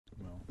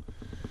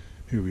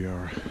Here we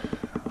are,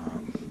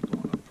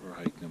 going up for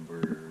hike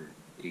number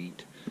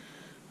 8.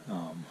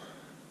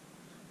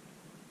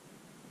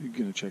 You're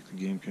gonna check the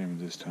game camera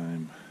this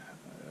time.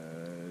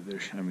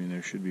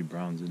 There should be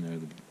browns in there.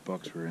 The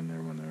bucks were in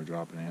there when they were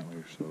dropping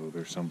antlers, so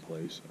they're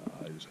someplace.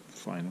 I just have to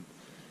find them.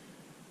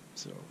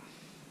 So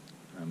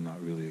I'm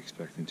not really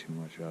expecting too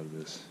much out of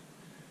this.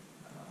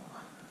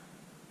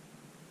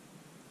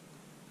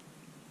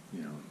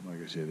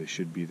 Like I said, they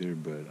should be there,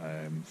 but I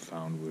haven't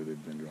found where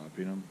they've been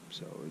dropping them,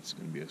 so it's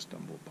going to be a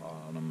stumble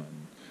upon them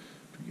and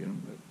forget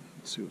them. But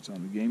we'll see what's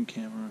on the game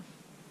camera.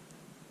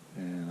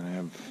 And I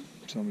have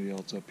somebody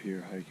else up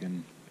here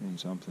hiking, doing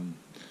something.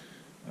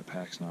 My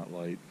pack's not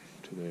light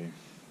today,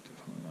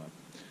 definitely not.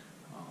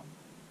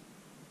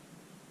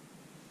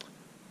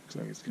 Looks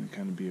like it's going to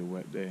kind of be a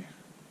wet day,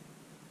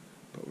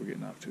 but we're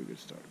getting off to a good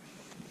start.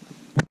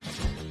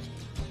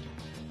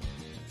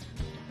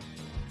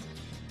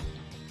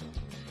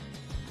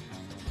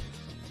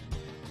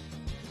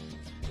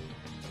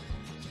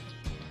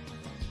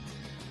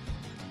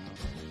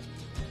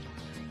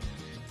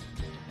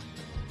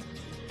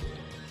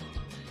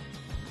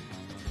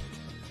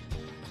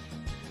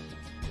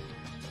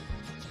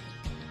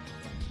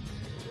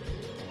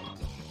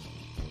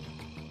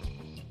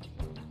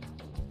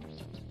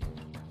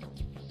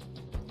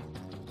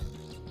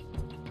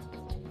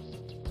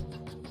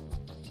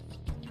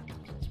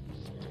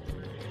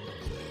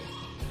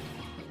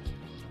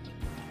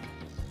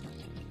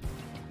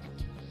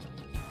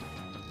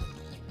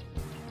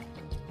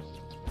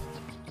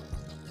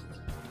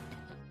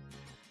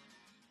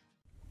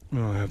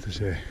 Well, I have to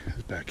say,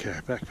 this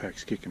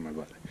backpack's kicking my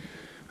butt.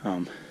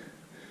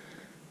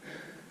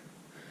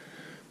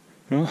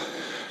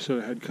 So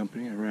I had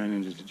company. I ran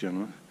into the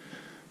gentleman.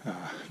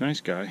 Nice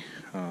guy,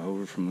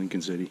 over from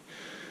Lincoln City.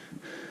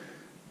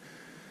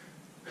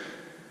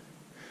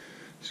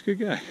 He's a good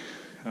guy.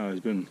 He's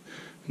been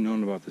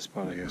known about this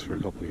spot, I guess, for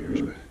a couple of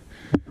years, but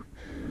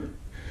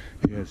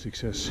he had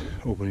success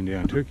opening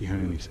down turkey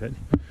hunting, he said.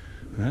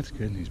 And that's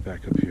good. And he's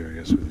back up here, I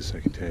guess, with the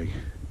second tag.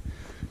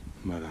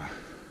 But I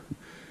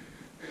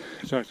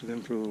talked with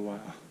him for a little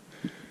while,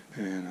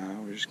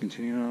 and we're just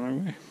continuing on our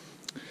way.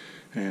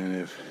 And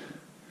if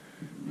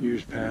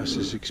years past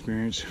this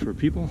experience for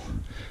people,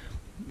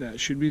 that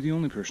should be the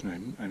only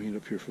person I meet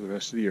up here for the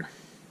rest of the year.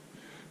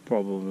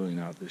 Probably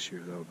not this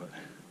year though, but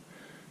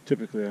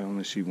typically I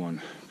only see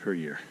one per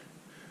year.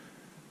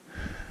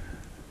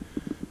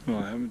 Well,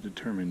 I haven't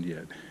determined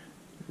yet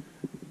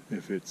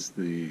if it's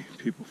the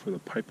people for the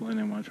pipeline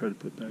I want to try to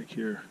put back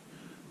here,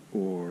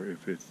 or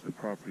if it's the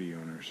property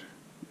owners.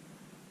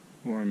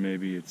 Or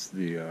maybe it's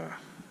the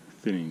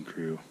thinning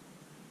crew.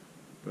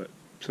 But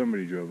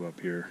somebody drove up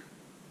here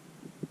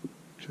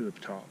to the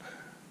top.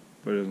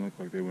 But it doesn't look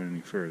like they went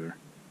any further.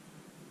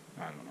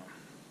 I don't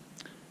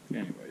know.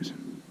 Anyways.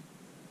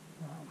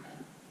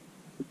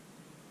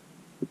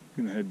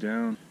 Gonna head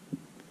down.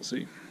 We'll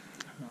see.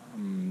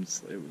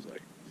 It was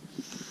like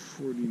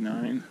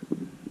 49.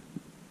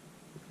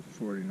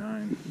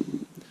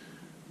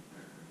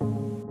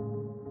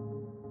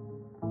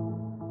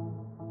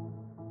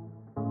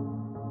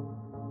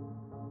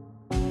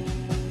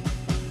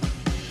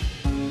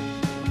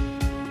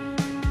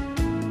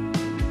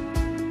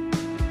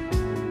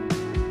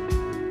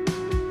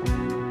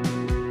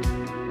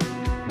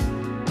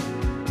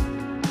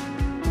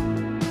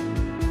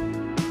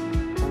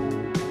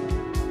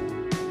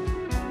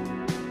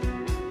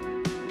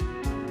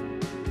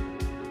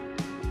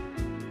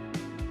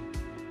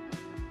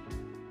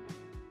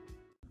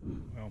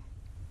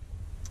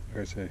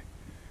 Like I say,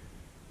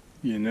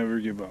 you never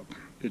give up.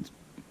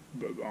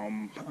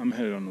 I'm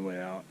headed on the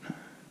way out,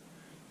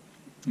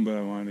 but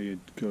I wanted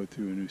to go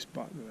through a new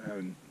spot that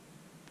I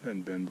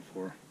hadn't been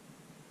before,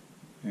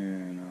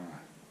 and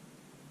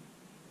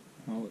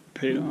it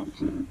paid off.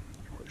 I'm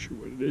not quite sure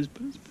what it is,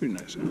 but it's a pretty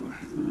nice antler.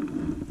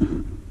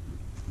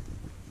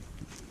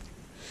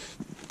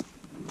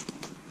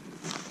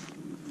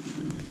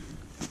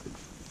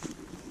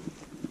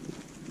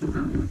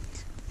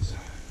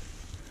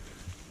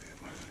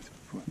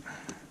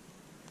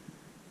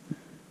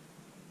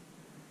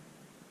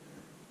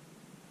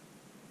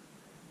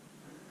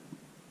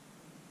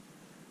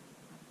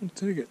 I'll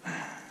take it.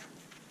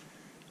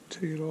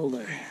 Take it all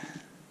day.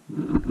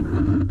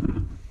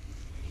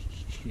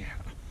 Yeah,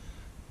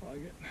 I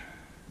like it.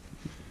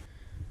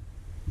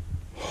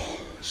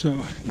 So,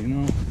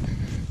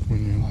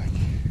 when you're like,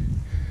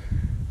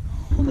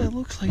 oh, that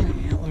looks like an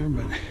antler,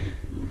 but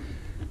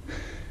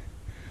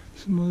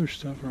some other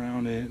stuff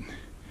around it,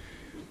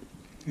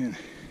 and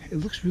it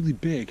looks really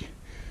big.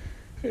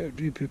 It'd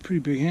be a pretty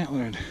big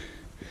antler,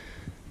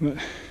 but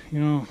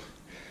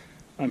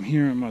I'm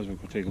here, I might as well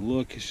go take a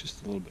look. It's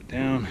just a little bit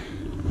down.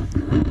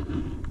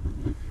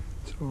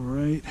 It's all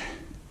right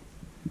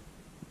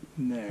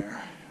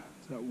there.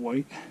 Is that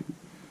white?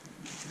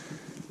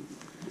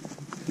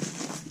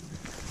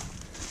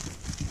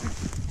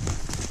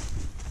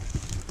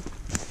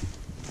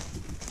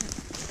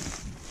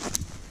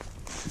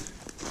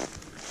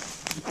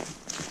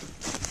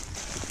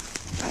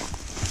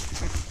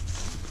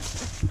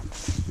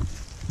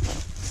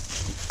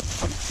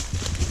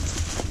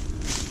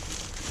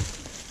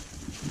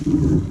 We're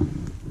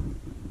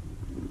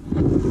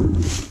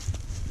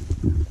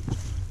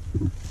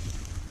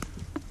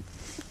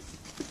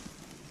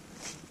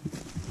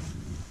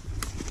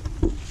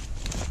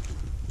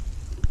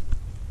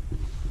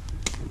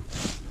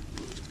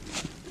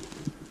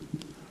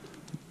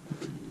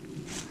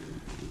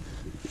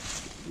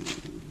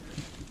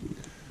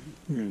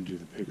gonna do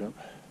the pickup.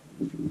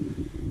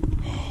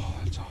 Oh,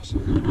 that's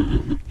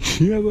awesome.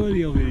 Yeah,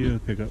 buddy, I'll video the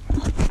pickup.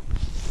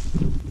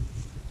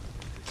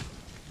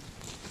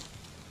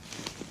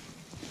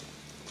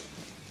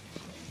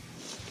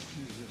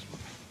 Here's this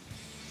one.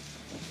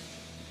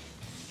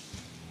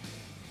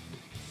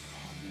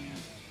 Oh man.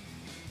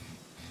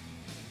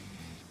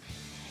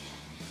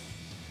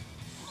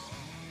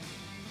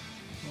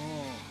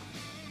 Oh,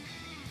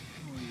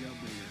 he got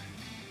bigger.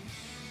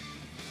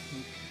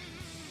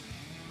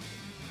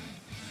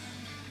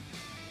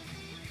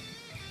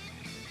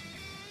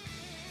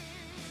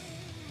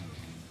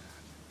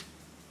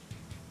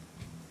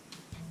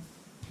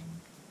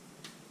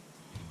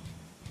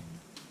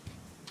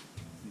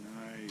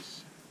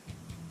 Nice.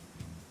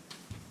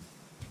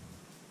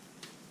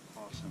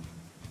 Awesome.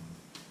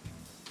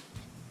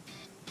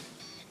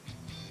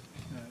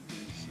 That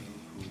is so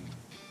cool.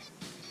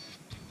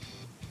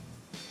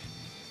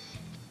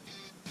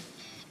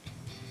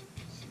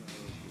 So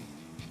cool.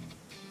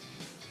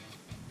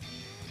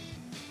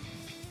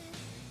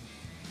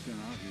 Been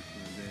out here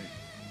for a day.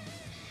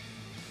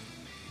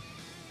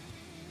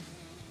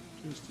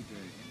 Just a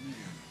day.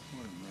 Man,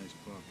 what a nice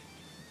buck.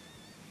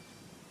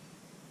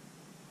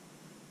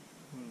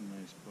 What a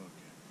nice buck.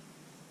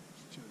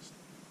 It's just,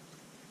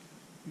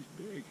 he's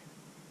big.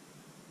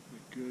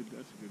 But good,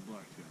 that's a good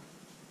blacktail.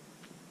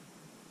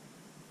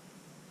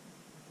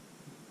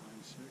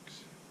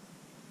 9.6.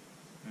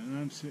 And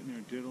I'm sitting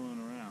there diddling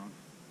around,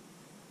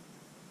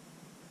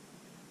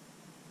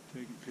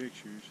 taking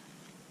pictures,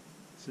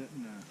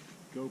 setting the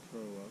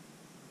GoPro up.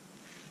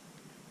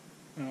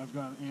 And I've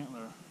got an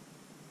antler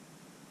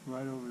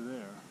right over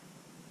there.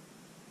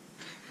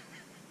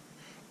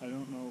 I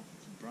don't know if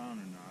it's brown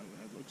or not.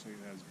 It looks like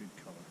it has good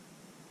color.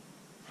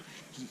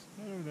 Just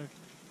right over there.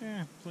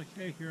 Yeah, it's like,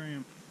 hey, here I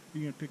am. Are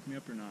you gonna pick me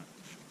up or not?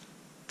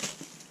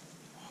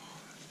 Oh,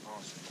 that's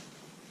awesome.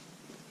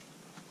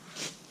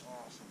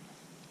 Awesome.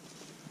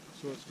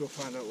 So let's go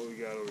find out what we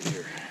got over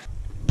here.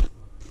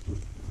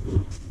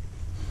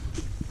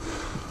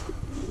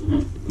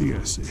 You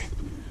gotta see.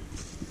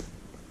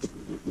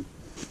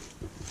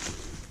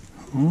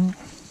 Oh.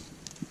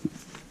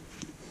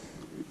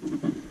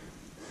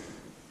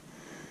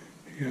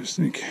 You guys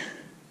think?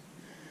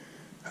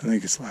 I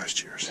think it's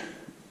last year's.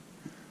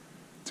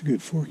 It's a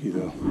good forky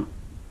though.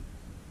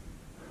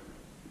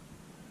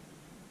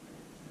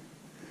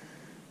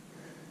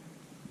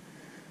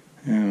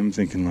 Yeah, I'm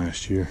thinking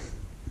last year.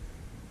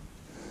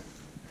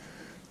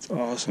 It's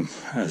awesome.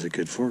 That's a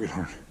good forked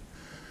horn.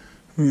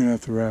 We're gonna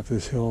have to wrap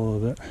this hill a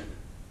little bit.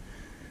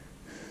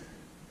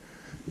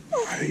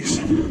 Nice.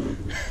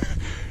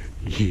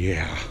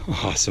 Yeah,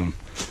 awesome.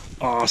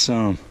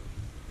 Awesome.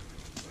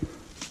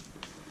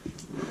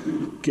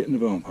 Get in the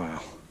bone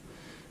pile.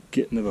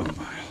 Get in the bone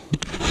pile.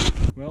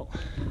 Well,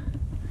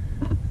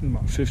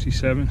 about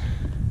 57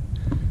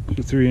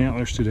 for 3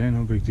 antlers today,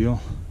 no big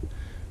deal.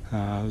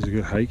 It was a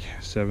good hike,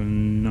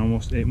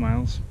 almost 8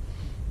 miles.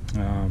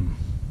 3 antlers.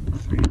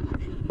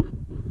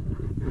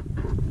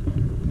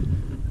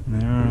 And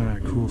there,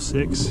 that cool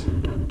 6.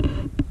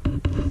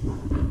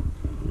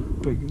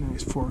 Big,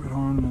 nice forked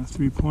horn and a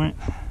 3-point.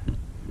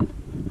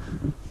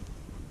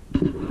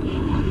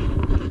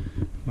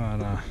 But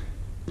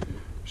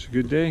it's a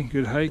good day,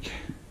 good hike,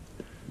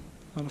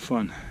 a lot of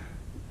fun.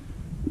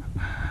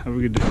 Have a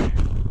good day.